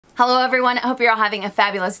Hello everyone, I hope you're all having a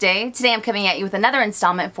fabulous day. Today I'm coming at you with another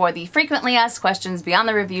installment for the Frequently Asked Questions Beyond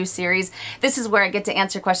the Review series. This is where I get to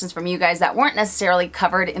answer questions from you guys that weren't necessarily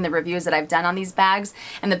covered in the reviews that I've done on these bags.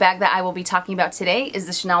 And the bag that I will be talking about today is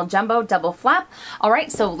the Chanel Jumbo Double Flap.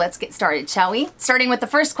 Alright, so let's get started, shall we? Starting with the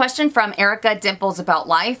first question from Erica Dimples About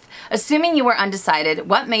Life. Assuming you were undecided,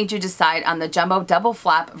 what made you decide on the Jumbo Double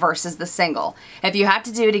Flap versus the single? If you had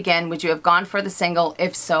to do it again, would you have gone for the single?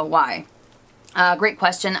 If so, why? Great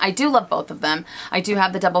question. I do love both of them. I do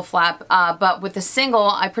have the double flap, but with the single,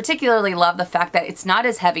 I particularly love the fact that it's not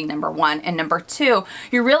as heavy, number one, and number two,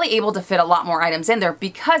 you're really able to fit a lot more items in there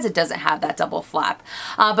because it doesn't have that double flap.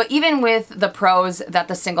 But even with the pros that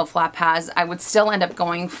the single flap has, I would still end up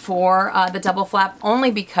going for the double flap only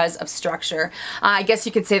because of structure. I guess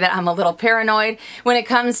you could say that I'm a little paranoid. When it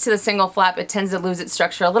comes to the single flap, it tends to lose its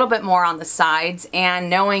structure a little bit more on the sides, and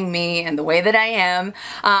knowing me and the way that I am,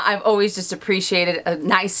 I've always just appreciated a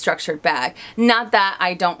nice structured bag. Not that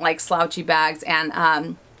I don't like slouchy bags,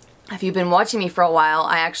 and if you've been watching me for a while,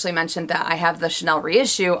 I actually mentioned that I have the Chanel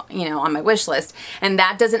reissue, on my wish list, and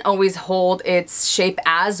that doesn't always hold its shape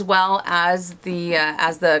as well as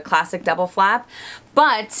the classic double flap.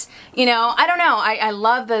 But, I don't know. I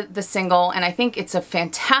love the single, and I think it's a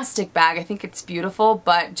fantastic bag. I think it's beautiful,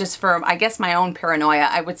 but just for, I guess, my own paranoia,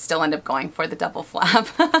 I would still end up going for the double flap.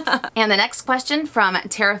 And the next question from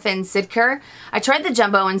Terrafin Sidker. I tried the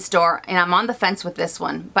Jumbo in store, and I'm on the fence with this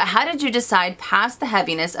one, but how did you decide past the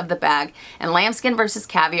heaviness of the bag and lambskin versus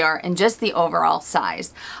caviar and just the overall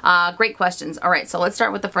size? Great questions. All right, so let's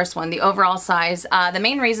start with the first one, the overall size. The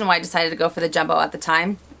main reason why I decided to go for the Jumbo at the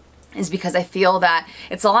time is because I feel that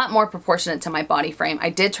it's a lot more proportionate to my body frame. I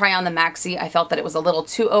did try on the maxi. I felt that it was a little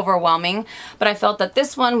too overwhelming, but I felt that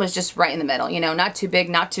this one was just right in the middle, not too big,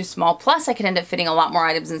 not too small. Plus I could end up fitting a lot more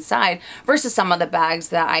items inside versus some of the bags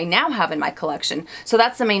that I now have in my collection. So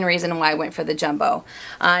that's the main reason why I went for the Jumbo.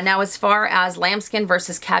 Now as far as lambskin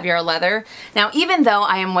versus caviar leather, now even though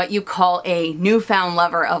I am what you call a newfound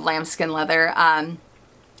lover of lambskin leather,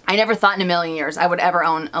 I never thought in a million years I would ever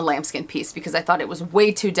own a lambskin piece because I thought it was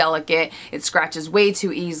way too delicate. It scratches way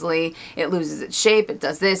too easily. It loses its shape. It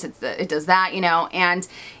does this. It does that, And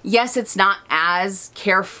yes, it's not as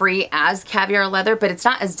carefree as caviar leather, but it's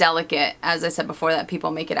not as delicate, as I said before, that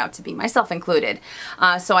people make it out to be, myself included.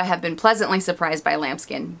 So I have been pleasantly surprised by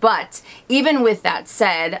lambskin. But even with that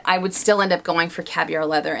said, I would still end up going for caviar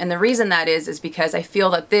leather. And the reason that is because I feel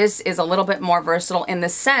that this is a little bit more versatile in the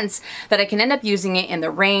sense that I can end up using it in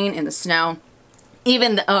the rain, in the snow,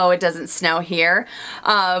 even though it doesn't snow here,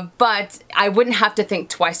 but I wouldn't have to think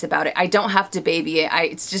twice about it. I don't have to baby it.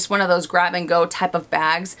 It's just one of those grab and go type of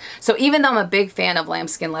bags. So even though I'm a big fan of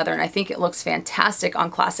lambskin leather and I think it looks fantastic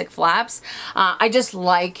on classic flaps, I just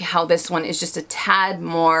like how this one is just a tad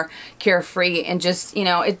more carefree and just,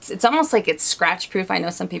 it's almost like it's scratch proof. I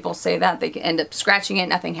know some people say that they can end up scratching it,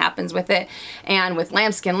 nothing happens with it. And with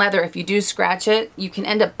lambskin leather, if you do scratch it, you can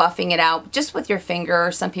end up buffing it out just with your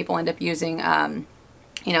finger. Some people end up using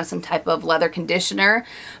some type of leather conditioner,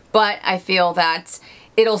 but I feel that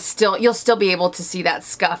you'll still be able to see that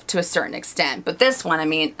scuff to a certain extent. But this one, I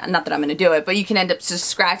mean, not that I'm going to do it, but you can end up just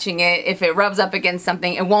scratching it. If it rubs up against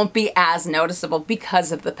something, it won't be as noticeable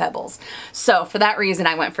because of the pebbles. So for that reason,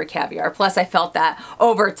 I went for caviar. Plus, I felt that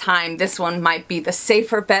over time, this one might be the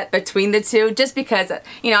safer bet between the two, just because,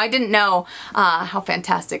 I didn't know how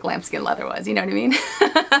fantastic lambskin leather was. You know what I mean?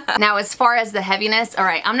 Now, as far as the heaviness, all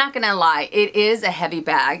right, I'm not going to lie. It is a heavy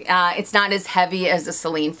bag. It's not as heavy as a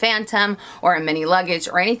Celine Phantom or a mini luggage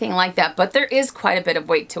or anything like that, but there is quite a bit of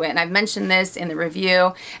weight to it, and I've mentioned this in the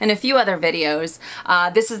review and a few other videos.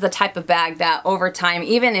 This is the type of bag that over time,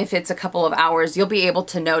 even if it's a couple of hours, you'll be able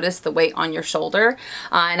to notice the weight on your shoulder,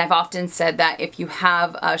 and I've often said that if you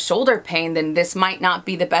have shoulder pain, then this might not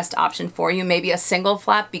be the best option for you. Maybe a single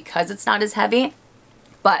flap because it's not as heavy,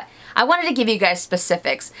 but I wanted to give you guys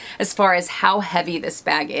specifics as far as how heavy this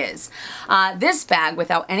bag is. This bag,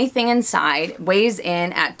 without anything inside, weighs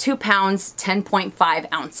in at 2 pounds,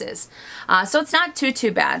 10.5 ounces. So it's not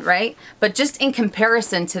too bad, right? But just in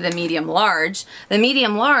comparison to the medium large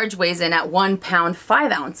weighs in at 1 pound,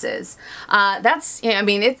 5 ounces. That's,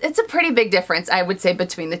 it's a pretty big difference, I would say,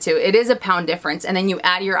 between the two. It is a pound difference, and then you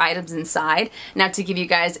add your items inside. Now, to give you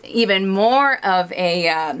guys even more of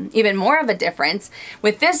a difference,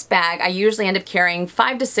 with this bag, I usually end up carrying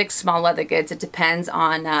 5 to 6 small leather goods. It depends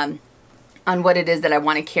on what it is that I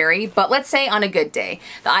want to carry. But let's say on a good day,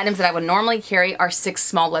 the items that I would normally carry are 6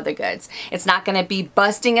 small leather goods. It's not going to be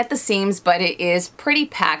busting at the seams, but it is pretty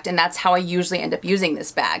packed, and that's how I usually end up using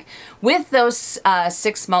this bag. With those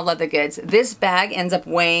 6 small leather goods, this bag ends up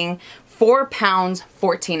weighing 4 pounds,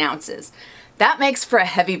 14 ounces. that makes for a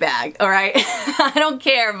heavy bag, all right? I don't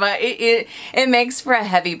care, but it makes for a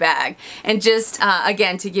heavy bag. And just,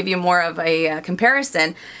 again, to give you more of a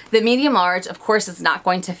comparison, the medium large, of course, is not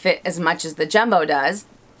going to fit as much as the jumbo does,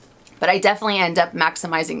 but I definitely end up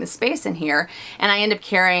maximizing the space in here, and I end up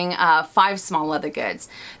carrying 5 small leather goods.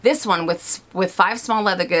 This one with 5 small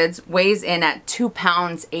leather goods weighs in at 2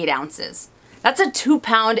 pounds, 8 ounces. That's a 2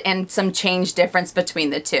 pound and some change difference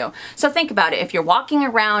between the two. So think about it. If you're walking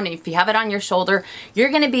around and if you have it on your shoulder,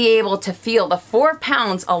 you're going to be able to feel the 4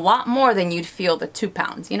 pounds a lot more than you'd feel the 2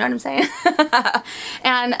 pounds. You know what I'm saying?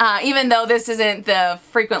 And even though this isn't the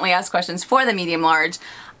frequently asked questions for the medium large,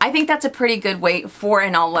 I think that's a pretty good weight for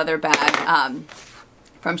an all leather bag.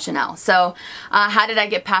 From Chanel. So how did I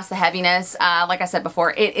get past the heaviness? Like I said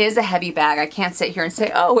before, it is a heavy bag. I can't sit here and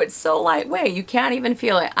say, oh, it's so lightweight. You can't even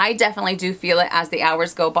feel it. I definitely do feel it as the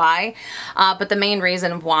hours go by. But the main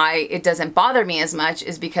reason why it doesn't bother me as much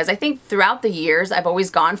is because I think throughout the years, I've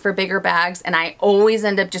always gone for bigger bags, and I always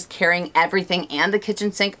end up just carrying everything and the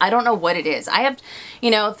kitchen sink. I don't know what it is. I have,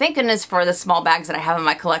 you know, thank goodness for the small bags that I have in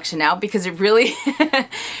my collection now, because it really, it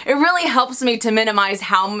really helps me to minimize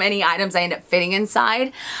how many items I end up fitting inside.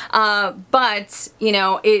 But you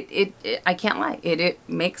know, I can't lie, it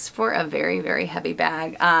makes for a very, very heavy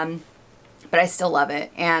bag. But I still love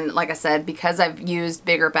it. And like I said, because I've used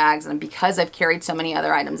bigger bags and because I've carried so many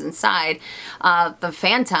other items inside, the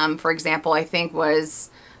Phantom, for example, I think was,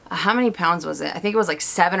 how many pounds was it? I think it was like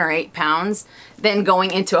 7 or 8 pounds. Then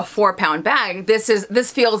going into a 4 pound bag,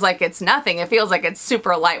 this feels like it's nothing. It feels like it's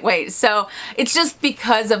super lightweight. So it's just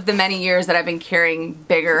because of the many years that I've been carrying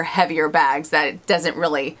bigger, heavier bags that it doesn't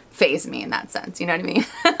really faze me in that sense. You know what I mean?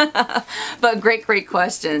 But great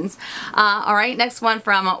questions. All right, next one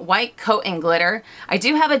from White Coat and Glitter. I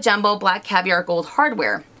do have a jumbo black caviar gold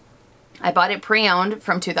hardware. I bought it pre-owned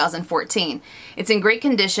from 2014. It's in great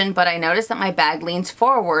condition, but I noticed that my bag leans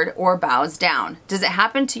forward or bows down. Does it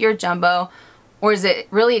happen to your jumbo, or is it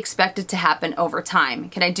really expected to happen over time?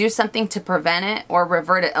 Can I do something to prevent it or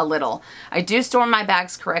revert it a little? I do store my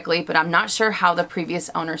bags correctly, but I'm not sure how the previous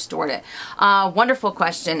owner stored it. Wonderful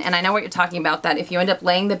question, and I know what you're talking about, that if you end up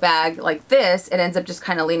laying the bag like this, it ends up just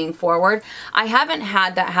kind of leaning forward. I haven't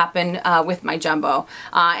had that happen with my jumbo,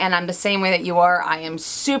 and I'm the same way that you are. I am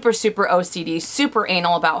super OCD, super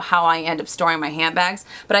anal about how I end up storing my handbags,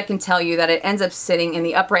 but I can tell you that it ends up sitting in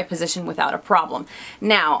the upright position without a problem.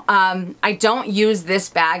 Now, I don't use this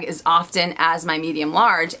bag as often as my medium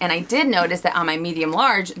large, and I did notice that on my medium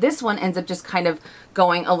large, this one ends up just kind of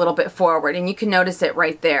going a little bit forward, and you can notice it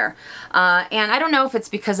right there. And I don't know if it's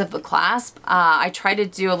because of the clasp. I tried to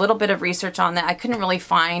do a little bit of research on that. I couldn't really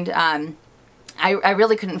find I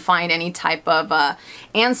really couldn't find any type of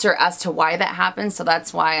answer as to why that happens. So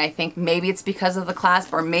that's why I think maybe it's because of the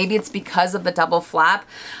clasp, or maybe it's because of the double flap.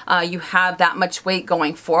 You have that much weight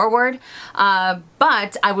going forward.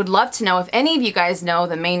 But I would love to know if any of you guys know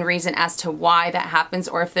the main reason as to why that happens,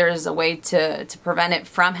 or if there's a way to prevent it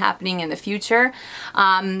from happening in the future.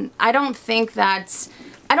 I don't think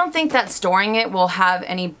that storing it will have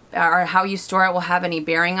any, or how you store it will have any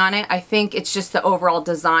bearing on it. I think it's just the overall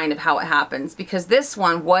design of how it happens, because this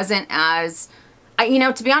one wasn't as, you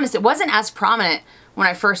know, to be honest, it wasn't as prominent when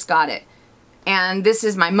I first got it. And this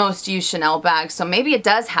is my most used Chanel bag, so maybe it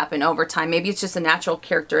does happen over time. Maybe it's just a natural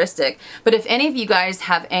characteristic. But if any of you guys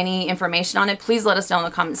have any information on it, please let us know in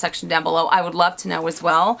the comment section down below. I would love to know as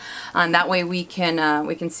well. That way we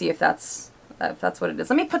can see if that's what it is.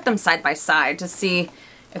 Let me put them side by side to see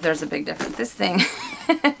if there's a big difference. This thing,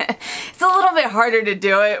 it's a little bit harder to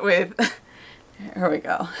do it with, here we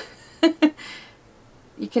go.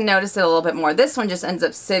 You can notice it a little bit more. This one just ends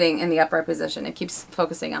up sitting in the upright position. It keeps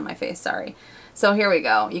focusing on my face, sorry. So here we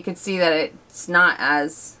go. You can see that it's not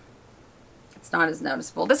as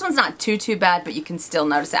noticeable. This one's not too bad, but you can still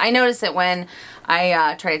notice it. I notice it when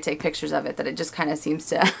I try to take pictures of it, that it just kind of seems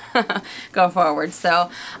to go forward.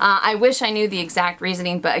 So I wish I knew the exact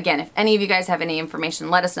reasoning, but again, if any of you guys have any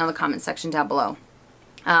information, let us know in the comment section down below.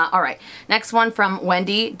 All right, next one from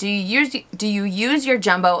Wendy. Do you use your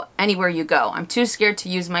jumbo anywhere you go? I'm too scared to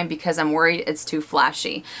use mine because I'm worried it's too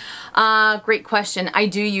flashy. Great question. I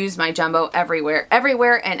do use my jumbo everywhere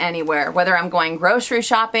and anywhere, whether I'm going grocery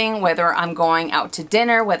shopping, whether I'm going out to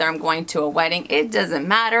dinner, whether I'm going to a wedding, it doesn't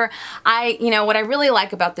matter. You know, what I really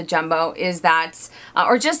like about the jumbo is that,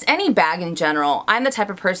 or just any bag in general, I'm the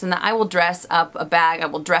type of person that I will dress up a bag, I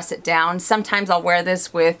will dress it down. Sometimes I'll wear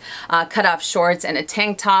this with cut off shorts and a tank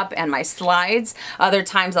tank top and my slides. Other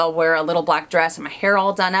times I'll wear a little black dress and my hair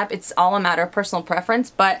all done up. It's all a matter of personal preference,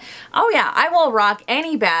 but oh yeah, I will rock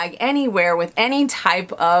any bag anywhere with any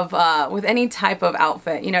type of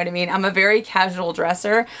outfit. You know what I mean? I'm a very casual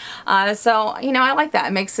dresser, so you know, I like that.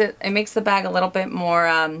 It makes the bag a little bit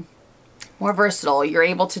more more versatile. You're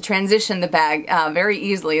able to transition the bag very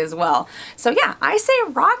easily as well. So yeah, I say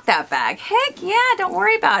rock that bag. Heck yeah, don't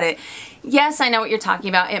worry about it. Yes, I know what you're talking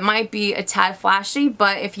about. It might be a tad flashy,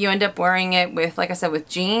 but if you end up wearing it with, like I said, with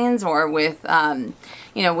jeans or with,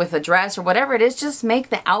 you know, with a dress or whatever it is, just make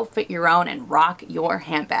the outfit your own and rock your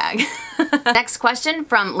handbag. Next question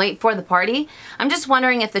from Late for the Party. I'm just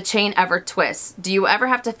wondering if the chain ever twists. Do you ever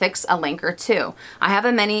have to fix a link or two? I have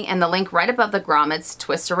a mini and the link right above the grommets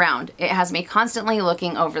twists around. It has me constantly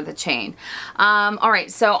looking over the chain. All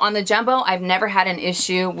right, so on the Jumbo, I've never had an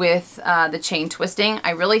issue with the chain twisting.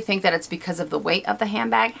 I really think that it's because of the weight of the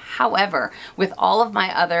handbag. However, with all of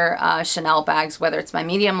my other Chanel bags, whether it's my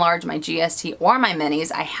medium large, my GST, or my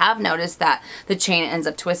minis, I have noticed that the chain ends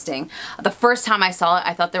up twisting. The first time I saw it,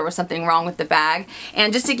 I thought there was something wrong with the bag.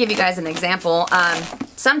 And just to give you guys an example,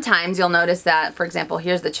 sometimes you'll notice that, for example,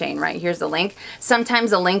 here's the chain, right? Here's the link.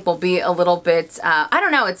 Sometimes the link will be a little bit, I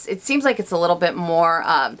don't know, it seems like it's a little bit more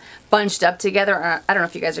bunched up together. I don't know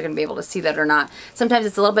if you guys are going to be able to see that or not. Sometimes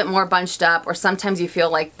it's a little bit more bunched up, or sometimes you feel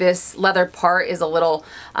like this leather part is a little,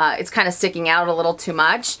 it's kind of sticking out a little too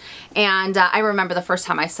much. And I remember the first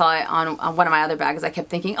time I saw it on one of my other bags, I kept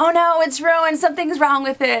thinking, oh no, it's ruined, something's wrong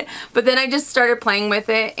with it. But then I just started playing with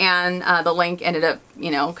it, and the link ended up,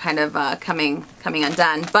 you know, kind of coming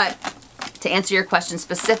undone. But to answer your question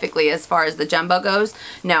specifically as far as the Jumbo goes,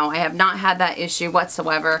 no, I have not had that issue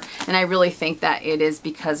whatsoever, and I really think that it is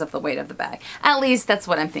because of the weight of the bag. At least that's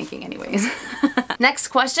what I'm thinking anyways. Next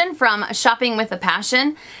question from Shopping with a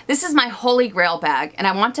Passion. This is my holy grail bag, and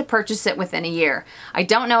I want to purchase it within a year. I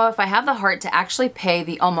don't know if I have the heart to actually pay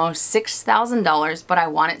the almost $6,000, but I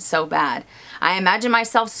want it so bad. I imagine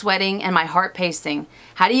myself sweating and my heart pacing.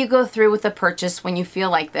 How do you go through with the purchase when you feel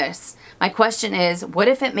like this? My question is, what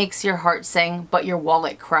if it makes your heart sing but your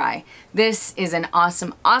wallet cry? This is an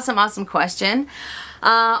awesome, awesome, awesome question.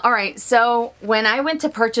 All right, so when I went to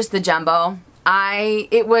purchase the Jumbo,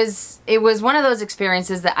 it was one of those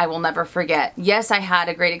experiences that I will never forget. Yes, I had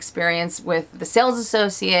a great experience with the sales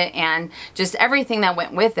associate and just everything that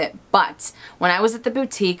went with it. But when I was at the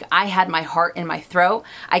boutique, I had my heart in my throat.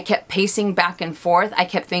 I kept pacing back and forth. I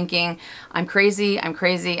kept thinking, I'm crazy. I'm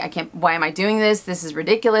crazy. I can't, why am I doing this? This is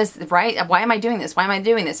ridiculous, right? Why am I doing this? Why am I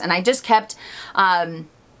doing this? And I just kept,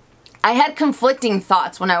 I had conflicting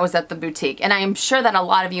thoughts when I was at the boutique, and I am sure that a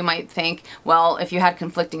lot of you might think, well, if you had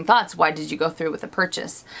conflicting thoughts, why did you go through with the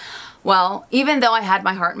purchase? Well, even though I had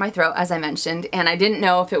my heart in my throat, as I mentioned, and I didn't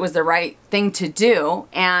know if it was the right thing to do,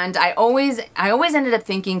 and I always ended up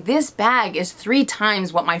thinking this bag is 3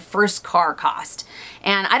 times what my first car cost.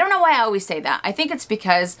 And I don't know why I always say that. I think it's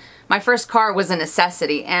because my first car was a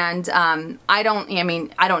necessity, and I don't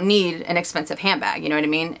need an expensive handbag, you know what I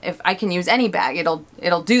mean? If I can use any bag,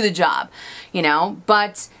 it'll do the job, you know?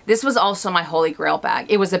 But this was also my holy grail bag.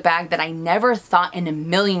 It was a bag that I never thought in a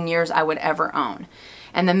million years I would ever own.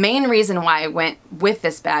 And the main reason why I went with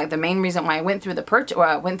this bag, the main reason why I went through the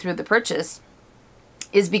purchase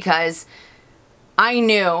is because I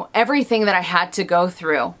knew everything that I had to go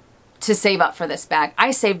through to save up for this bag. I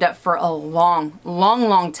saved up for a long, long,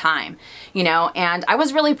 long time, you know, and I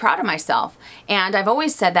was really proud of myself. And I've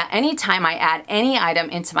always said that anytime I add any item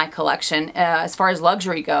into my collection, as far as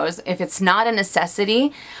luxury goes, if it's not a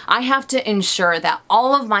necessity, I have to ensure that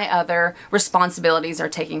all of my other responsibilities are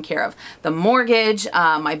taken care of. The mortgage,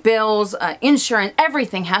 my bills, insurance,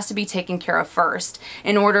 everything has to be taken care of first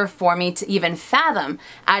in order for me to even fathom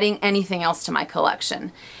adding anything else to my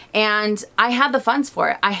collection. And I had the funds for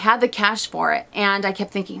it. I had the cash for it. And I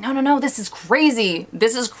kept thinking, no, no, no, this is crazy.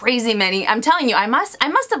 This is crazy, Minnie. I'm telling you, I must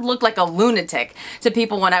have looked like a lunatic to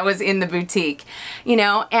people when I was in the boutique, you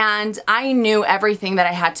know, and I knew everything that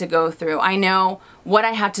I had to go through. I know what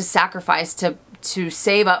I had to sacrifice to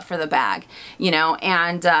save up for the bag, you know,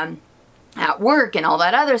 and, at work and all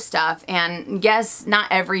that other stuff. And yes, not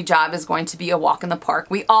every job is going to be a walk in the park.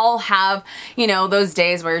 We all have, you know, those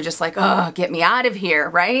days where you're just like, oh, get me out of here,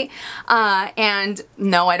 right? And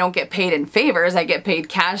no, I don't get paid in favors. I get paid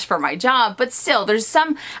cash for my job. But still, there's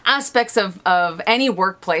some aspects of any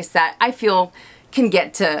workplace that I feel can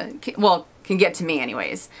get to me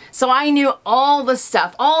anyways. So I knew all the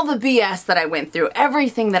stuff, all the BS that I went through,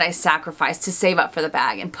 everything that I sacrificed to save up for the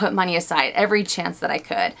bag and put money aside every chance that I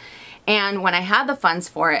could. And when I had the funds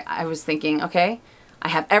for it, I was thinking, okay, I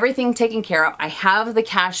have everything taken care of. I have the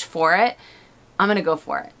cash for it. I'm going to go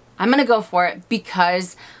for it. I'm gonna go for it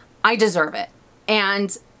because I deserve it.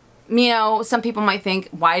 And you know, some people might think,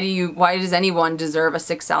 why does anyone deserve a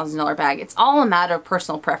 $6,000 bag? It's all a matter of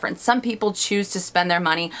personal preference. Some people choose to spend their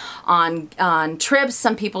money on trips.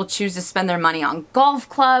 Some people choose to spend their money on golf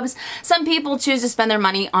clubs. Some people choose to spend their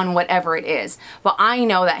money on whatever it is. But I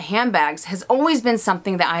know that handbags has always been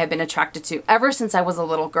something that I have been attracted to ever since I was a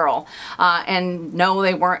little girl. And no,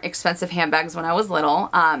 they weren't expensive handbags when I was little.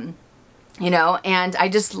 You know, and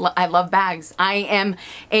I love bags. I am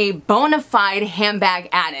a bona fide handbag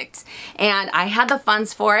addict, and I had the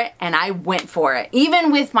funds for it and I went for it,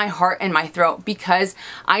 even with my heart in my throat, because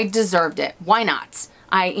I deserved it. Why not?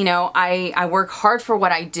 I work hard for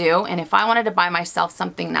what I do, and if I wanted to buy myself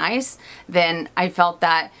something nice, then I felt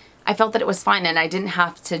that it was fine and I didn't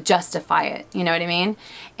have to justify it. You know what I mean?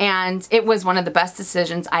 And it was one of the best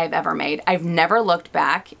decisions I've ever made. I've never looked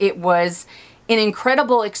back. It was an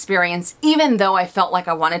incredible experience, even though I felt like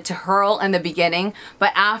I wanted to hurl in the beginning.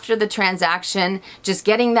 But after the transaction, just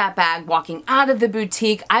getting that bag, walking out of the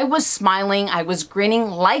boutique, I was smiling, I was grinning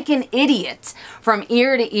like an idiot from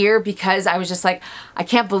ear to ear, because I was just like, I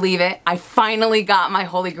can't believe it. I finally got my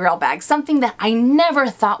Holy Grail bag, something that I never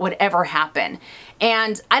thought would ever happen.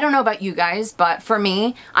 And I don't know about you guys, but for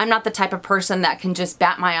me, I'm not the type of person that can just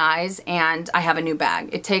bat my eyes and I have a new bag.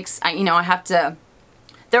 It takes,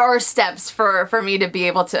 there are steps for me to be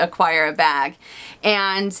able to acquire a bag.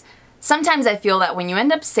 And sometimes I feel that when you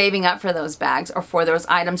end up saving up for those bags or for those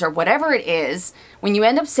items or whatever it is, when you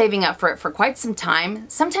end up saving up for it for quite some time,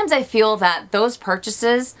 sometimes I feel that those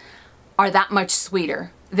purchases are that much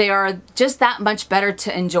sweeter. They are just that much better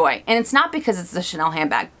to enjoy. And it's not because it's a Chanel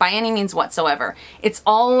handbag by any means whatsoever. It's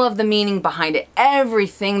all of the meaning behind it,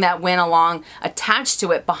 everything that went along attached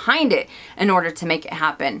to it behind it in order to make it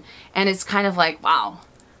happen. And it's kind of like, wow.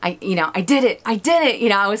 I did it.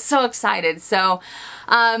 I was so excited. So,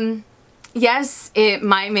 yes, it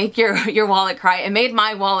might make your wallet cry. It made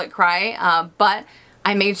my wallet cry, but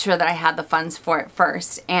I made sure that I had the funds for it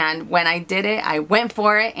first. And when I did it, I went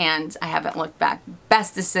for it and I haven't looked back.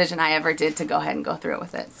 Best decision I ever did to go ahead and go through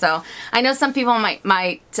with it. So I know some people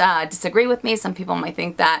might disagree with me. Some people might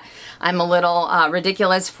think that I'm a little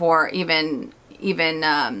ridiculous for even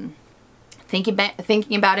thinking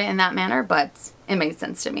about it in that manner, but it made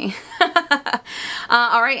sense to me.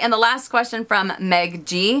 All right, and the last question from Meg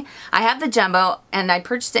G. I have the jumbo and I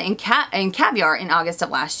purchased it in caviar in August of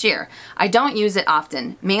last year. I don't use it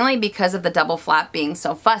often, mainly because of the double flap being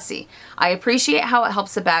so fussy. I appreciate how it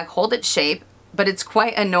helps the bag hold its shape, but it's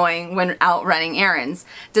quite annoying when out running errands.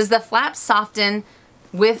 Does the flap soften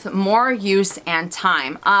with more use and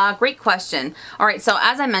time? Great question. All right, so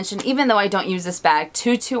as I mentioned, even though I don't use this bag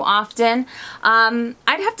too often, I'd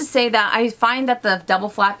have to say that I find that the double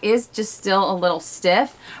flap is just still a little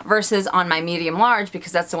stiff versus on my medium large,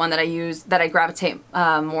 because that's the one that I use, that I gravitate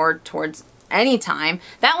more towards anytime.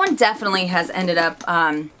 That one definitely has ended up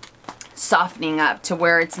softening up to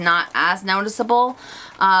where it's not as noticeable,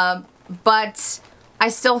 but I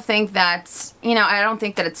still think that, I don't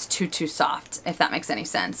think that it's too soft, if that makes any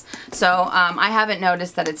sense. So I haven't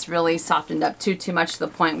noticed that it's really softened up too much to the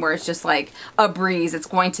point where it's just like a breeze. It's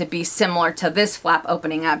going to be similar to this flap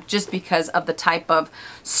opening up just because of the type of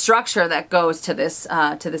structure that goes to this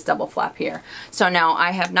double flap here. So no, I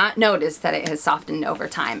have not noticed that it has softened over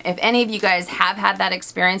time. If any of you guys have had that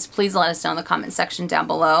experience, please let us know in the comment section down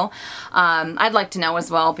below. I'd like to know as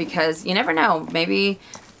well, because you never know, maybe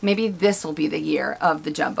this will be the year of the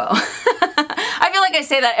jumbo. I feel like I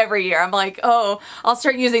say that every year. I'm like, oh, I'll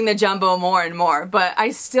start using the jumbo more and more, but I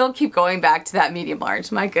still keep going back to that medium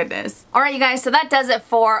large. My goodness. All right, you guys, so that does it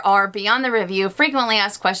for our Beyond the Review frequently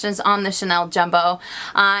asked questions on the Chanel jumbo.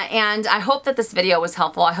 And I hope that this video was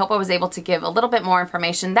helpful. I hope I was able to give a little bit more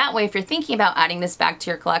information. That way, if you're thinking about adding this back to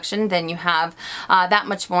your collection, then you have that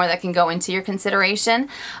much more that can go into your consideration.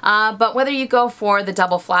 But whether you go for the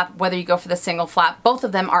double flap, whether you go for the single flap, both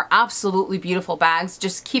of them are absolutely beautiful bags.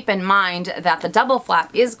 Just keep in mind that the double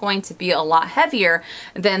flap is going to be a lot heavier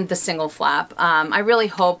than the single flap. I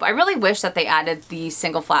really wish that they added the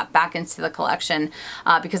single flap back into the collection,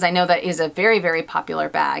 because I know that is a very popular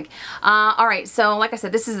bag. All right, so like I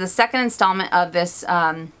said, this is the second installment of this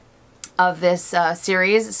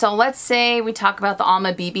series. So let's say we talk about the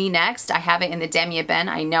Alma BB next. I have it in the Damier Ben.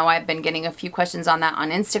 I know I've been getting a few questions on that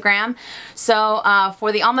on Instagram. So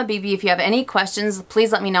for the Alma BB, if you have any questions,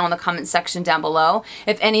 please let me know in the comment section down below.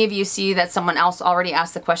 If any of you see that someone else already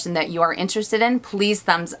asked the question that you are interested in, please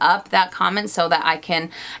thumbs up that comment so that I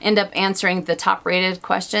can end up answering the top rated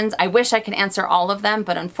questions. I wish I could answer all of them,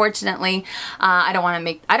 but unfortunately, I don't want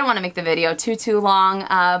to make the video too long.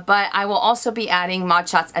 But I will also be adding mod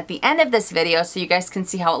shots at the end of of this video so you guys can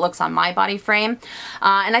see how it looks on my body frame.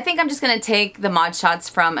 And I think I'm just going to take the mod shots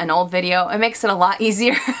from an old video. It makes it a lot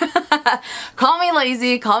easier. Call me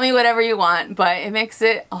lazy, call me whatever you want, but it makes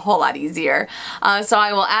it a whole lot easier. So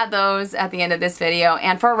I will add those at the end of this video.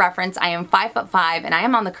 And for reference, I am 5'5" and I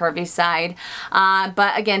am on the curvy side.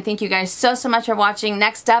 But again, thank you guys so much for watching.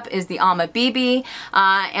 Next up is the Alma BB,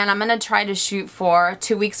 and I'm going to try to shoot for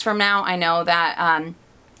 2 weeks from now. I know that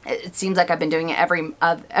it seems like I've been doing it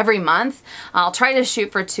every month. I'll try to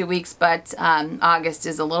shoot for 2 weeks, but August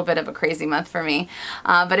is a little bit of a crazy month for me.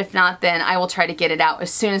 But if not, then I will try to get it out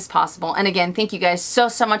as soon as possible. And again, thank you guys so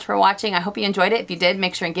much for watching. I hope you enjoyed it. If you did,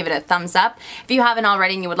 make sure and give it a thumbs up. If you haven't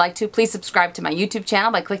already and you would like to, please subscribe to my YouTube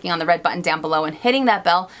channel by clicking on the red button down below and hitting that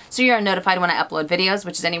bell so you're notified when I upload videos,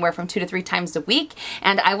 which is anywhere from 2 to 3 times a week.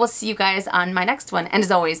 And I will see you guys on my next one. And as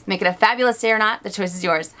always, make it a fabulous day or not. The choice is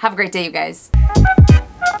yours. Have a great day, you guys.